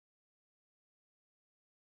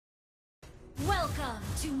Welcome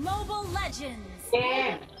to Mobile Legends!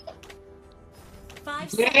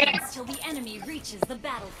 5 seconds till the enemy reaches the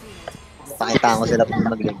battlefield. Pakita ko sila kung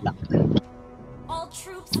mag-level. All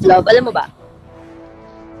troops Love, alam mo ba?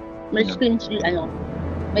 May skin si,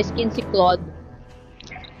 may skin si Claude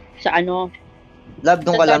sa Love,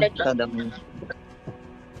 doon ka lang. toilet. Sa dami.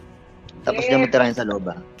 Tapos diyan mo tirahin sa loob,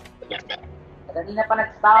 ah. Kanina pa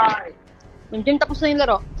nag-start. Yung gym tapos na yung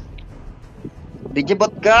laro.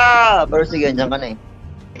 Digibot ka! Pero sige, dyan ka na eh.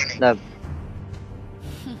 Love.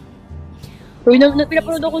 Uy,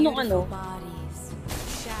 pinapanood ako nung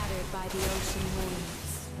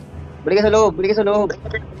Balik ka sa loob! Balik ka sa loob!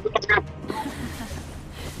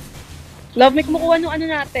 Love, may kumukuha nung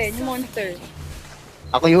natin, yung monster.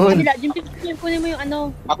 Ako yun! Kabila, Jim, kunin mo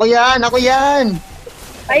yung Ako yan! Ako yan!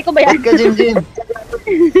 Ay, ko ba yan? Balik ka, Jim Jim!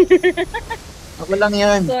 Ako lang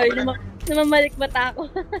yan! Sorry, namamalik mata ako.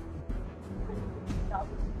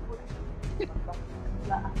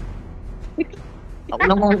 Ako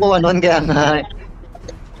lang kumukuha nun, kaya nga.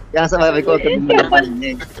 Kaya sa babi ko, sabi mo naman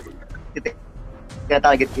niya eh. Kaya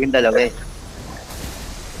target ko yung dalawa eh.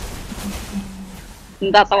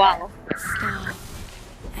 Natatawa ako. Stop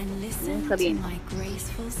and listen to Sabihin. my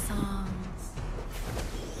graceful songs.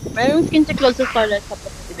 Mayroong skin si Claude sa Starlight sa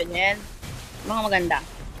pagkatiba niya yan. Mga maganda.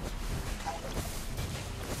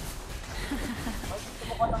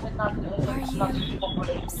 Are you suffocating?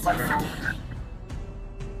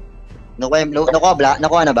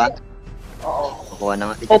 Nakuha na ba? Oo. Nakuha na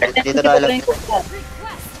nga. Open Dito tayo lang. Request backup.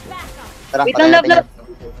 Tara, Wait patay lang, natin love. yan.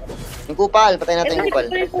 Yung kupal, patay natin yung kupal.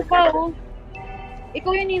 Ito yung pa, oh.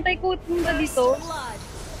 Ikaw yung hintay ko punta dito. Blood.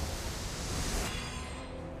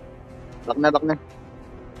 Back na.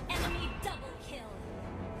 Enemy double kill.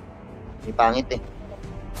 May pangit eh.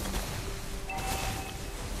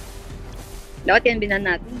 Dapat yan binan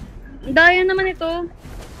natin. Ang daya naman ito.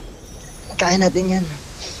 Kaya natin yan.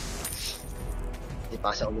 Hindi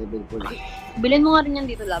pa kasi ako level full. Bilhin mo nga rin yan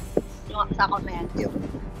dito, love. Yung sa account na yan. Yo.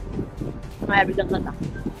 May biglang kata.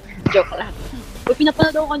 Joke lang. Uy,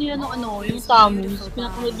 pinapanood ako kanina nung yung Samus.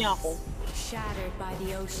 Pinapanood niya ako. Shattered by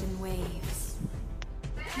the ocean waves.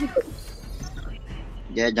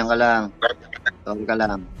 Diyan ka lang. Tawag ka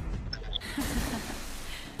lang.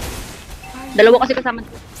 Dalawa kasi kasama.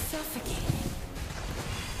 Suffocating.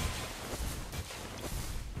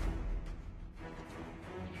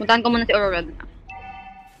 Puntahan ko muna si Aurora.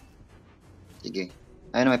 Sige.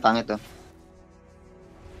 Ayun na, may pangit oh.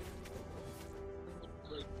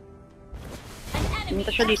 An enemy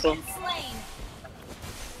Pumunta siya has dito. been slain.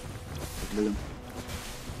 Bulong.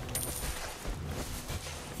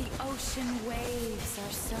 The ocean waves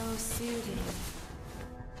are so soothing.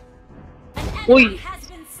 An Uy! enemy has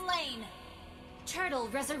been slain. Turtle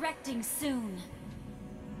resurrecting soon.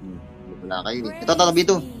 Wala kayo eh. Ito, tabi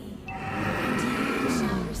ito. And you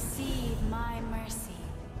shall receive my mercy.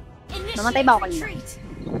 Namatay ba ako kanina? Retreat.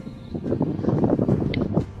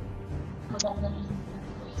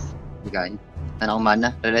 Hindi kaya. Sana akong mana.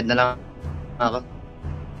 Red na lang ako.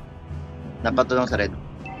 Napatulong sa red.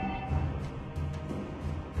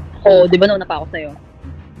 Oo, di ba nauna pa ako sa'yo?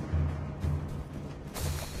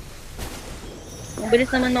 Ang bilis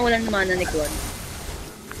naman mawalan ng mana ni Claude.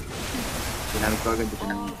 Ginamit ko agad.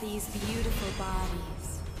 All these beautiful bodies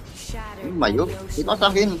shattered by Mayo. the Dito ocean. ka sa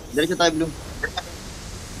akin. Diretso tayo blue.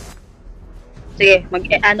 Sige,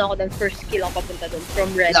 ako doon, first skill ako papunta doon. From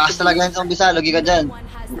red Lakas to blue. talaga yan sa umpisa. Logi ka dyan. One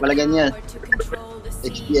has Huwag the pala ganyan. power to control the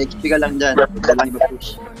XP ka lang dyan. Dalang iba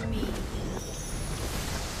push. for me.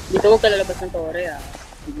 Dito huwag ka lalabas ng tore, ah.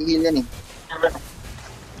 Hihil yan eh. Top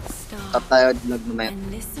Stop tayo. Vlog mamaya. and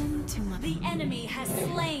listen to my. The enemy has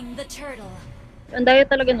slain the turtle. Ang daya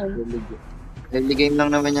talaga nun. Early game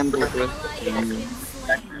lang naman yan bro. Ally has been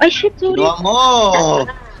slain. Ay, shit, sorry. Ginawa mo!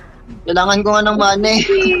 Kailangan ko nga ng money.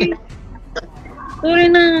 Sorry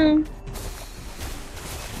na.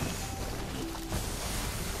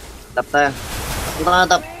 Tap tayo. Punta ka na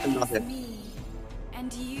tap. Ano kasi? Me,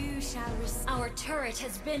 and you shall receive. Our turret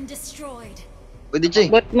has been destroyed. Pwede Jay.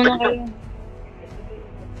 Bot mo na kayo.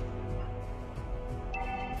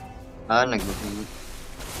 Ah, nag-bot.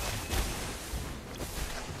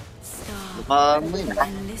 Stop Baka mo yun.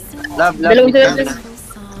 and listen. Love, Dalawang mid ka. sila.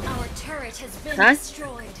 Our turret has been Huh?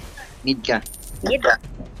 destroyed. Mid ka. Mid.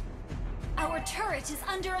 Our turret is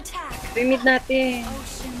under attack. Mid natin.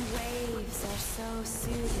 Ocean waves are so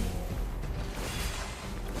soothing.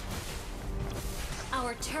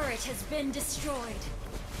 Our turret has been destroyed.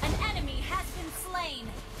 An enemy has been slain.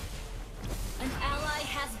 An ally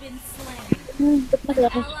has been slain. Ba't An nagla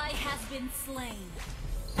ako? ally has been slain.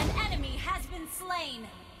 An enemy has been slain.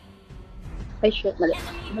 Ay, shit, mali.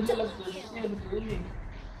 Enemy double kill.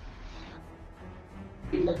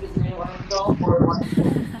 Are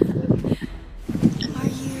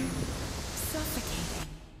you suffocating?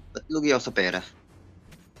 Ba't lugi ako sa pera?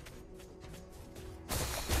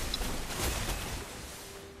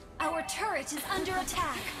 Our turret is under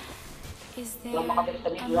attack. Is there Yung makabit sa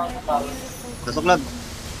a video more ang tawag. beautiful Pasok, lab.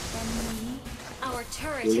 than me? Our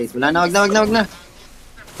turret Ulit. has Wala na, wag na, wag na, wag na.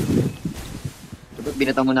 Dapat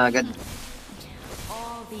binatang mo na agad.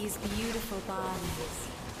 all these beautiful bodies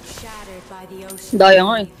shattered by the ocean. Daya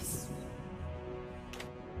nga eh. waves.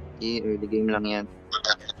 Early game lang yan.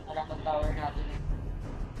 Alam ng tower natin.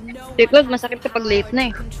 No Tiklog, one has masakit the kapag late power na to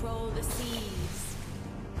eh. control the seas,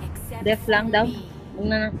 except Def lang for daw. me. Huwag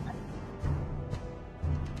na.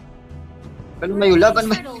 Ano may ulap? Ano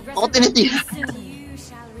may... Turtle Ako tinitira. resurrecting soon. You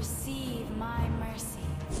shall receive my mercy.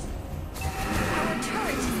 Our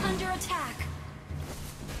turret is under attack.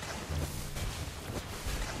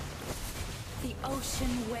 The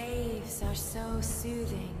ocean waves are so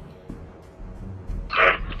soothing.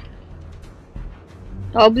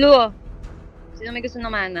 Oh, blue oh. Sino may gusto ng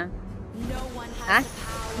mana? No one Ha? has the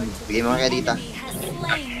power to Bigay mo kay Kadita. enemy has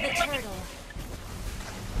slain the turtle.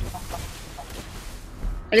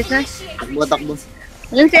 Alis na. Initiate Takbo, takbo.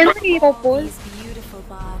 retreat. Alam si ano kay All Popol. these beautiful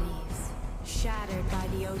bodies shattered by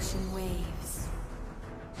the ocean waves.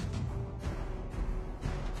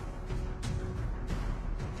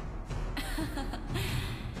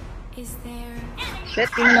 Is there Shit,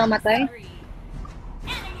 hindi mo namatay.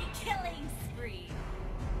 enemy killing spree?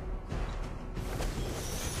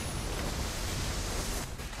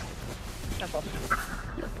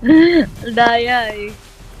 Daya eh.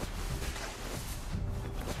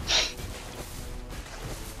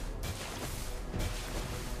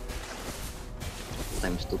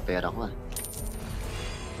 Times 2 pera ko ah.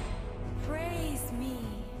 Praise me,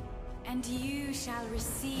 and you shall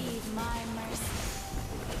receive my mercy.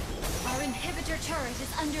 Our inhibitor turret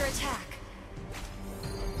is under attack.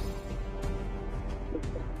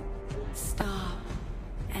 Stop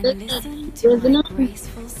and listen to my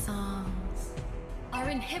graceful songs. Our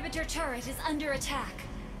inhibitor turret is under attack.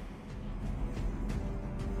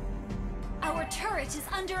 Our turret is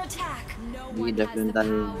under attack. No one Hindi, has the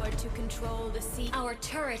dahil- power to control the sea. Our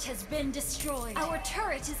turret has been destroyed. Our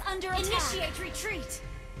turret is under attack. Initiate retreat.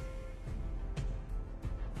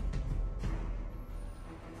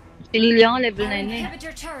 Si Lilia nga level Our 9 na eh.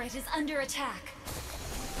 inhibitor turret is under attack.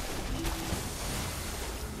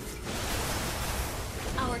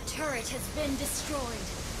 Our turret has been destroyed.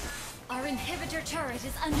 Our inhibitor turret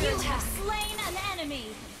is under attack. You have slain an enemy.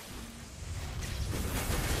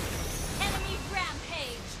 Enemy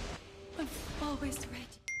rampage. I'm always ready.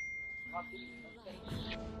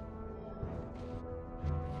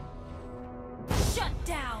 Shut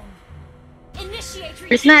down. Initiate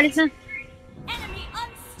retreat. Alis na, alis na. Enemy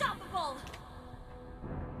unstoppable!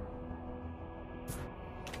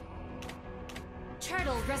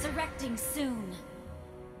 Turtle resurrecting soon.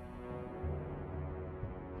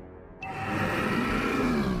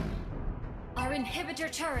 Our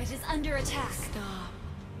inhibitor turret is under attack. Stop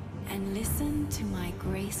and listen to my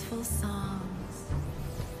graceful songs.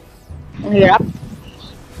 Ang hirap.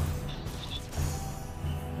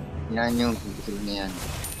 Yan yung gusto na yan.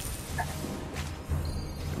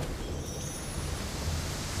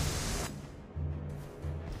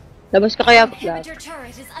 Labas ka kaya, Our Flav. inhibitor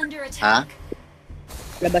turret is under Ha? attack.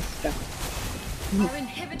 Labas ka. Our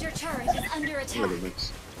inhibitor turret is under attack. Walibats.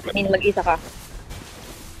 Kanina mag-isa ka.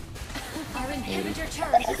 Our inhibitor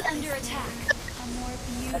turret is under attack. A more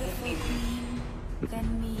beautiful queen than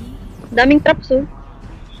me. Daming traps oh.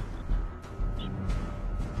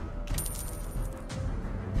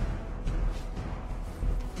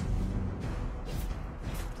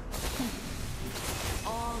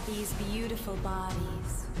 All these beautiful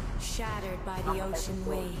bodies shattered by the ocean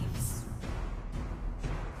waves.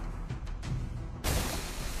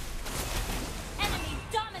 Enemy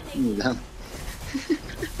dominated. Yun lang.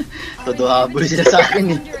 Todo habol sila sa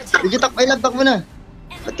akin eh. Sige, takpay lang, takbo na.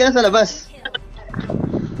 Ba't ka na sa labas?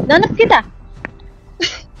 Nanap kita.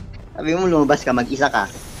 Sabi mo lumabas ka, mag-isa ka.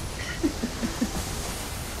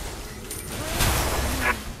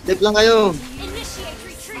 Dip lang kayo. Initiate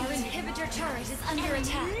retreat. Our inhibitor turret is under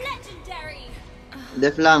attack. Legendary.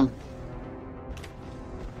 Def lang.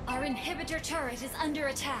 Our inhibitor turret is under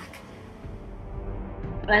attack.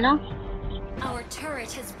 Ano? Our turret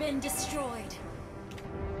has been destroyed.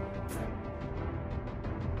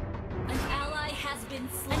 An ally has been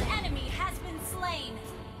slain. An enemy has been slain.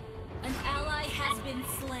 An ally has been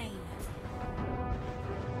slain.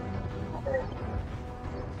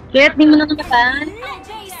 Kaya di mo na naman. Our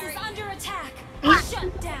base is under attack.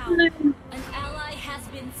 Shut down. An ally has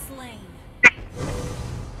been slain.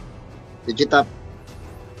 Legit up.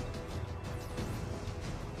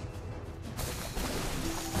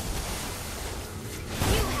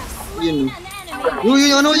 You Yun. have slain an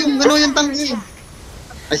enemy. Yung tangki.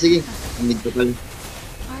 Ay, sige. Mid ko pala.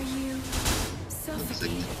 Are you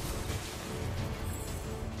suffocating?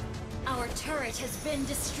 Our turret has been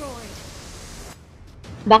destroyed.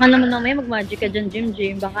 Baka naman mamaya mag-magic ka dyan,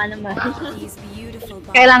 Jim. Baka naman. These beautiful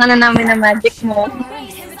bodies. Kailangan na namin ng magic mo. Our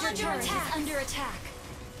inhibitor turret is under attack.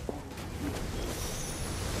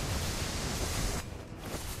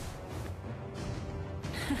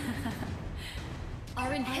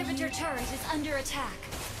 Our inhibitor turret is under attack.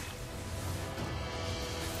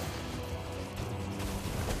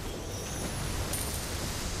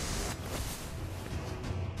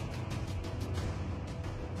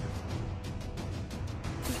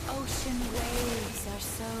 The ocean waves are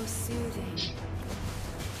so soothing.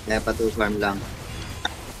 Kaya pa 2 farm lang.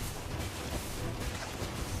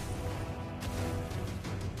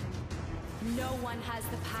 No one has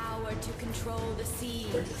the power to control the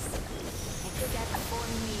seas except for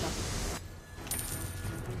me.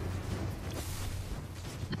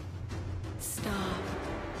 Stop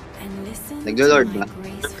and listen to Naglo-lord my ba?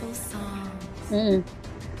 graceful songs. Mm.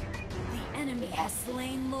 The enemy has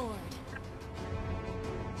slain Lord.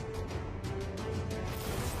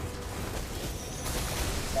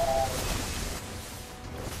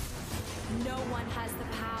 No one has the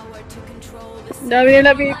power to control the sea. Dami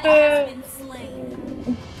na dito. Ally has been slain.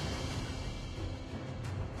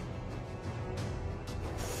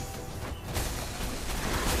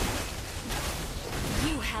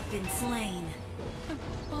 You have been slain. I'm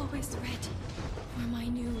always ready for my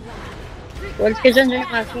new life. Walis ka dyan,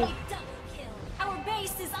 kaso. Double kill. Our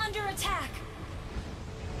base is under attack.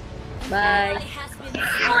 Bye. Ally has been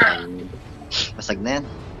slain. Pasag na yan.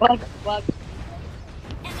 Wag.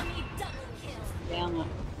 Enemy double kill. Kaya nga.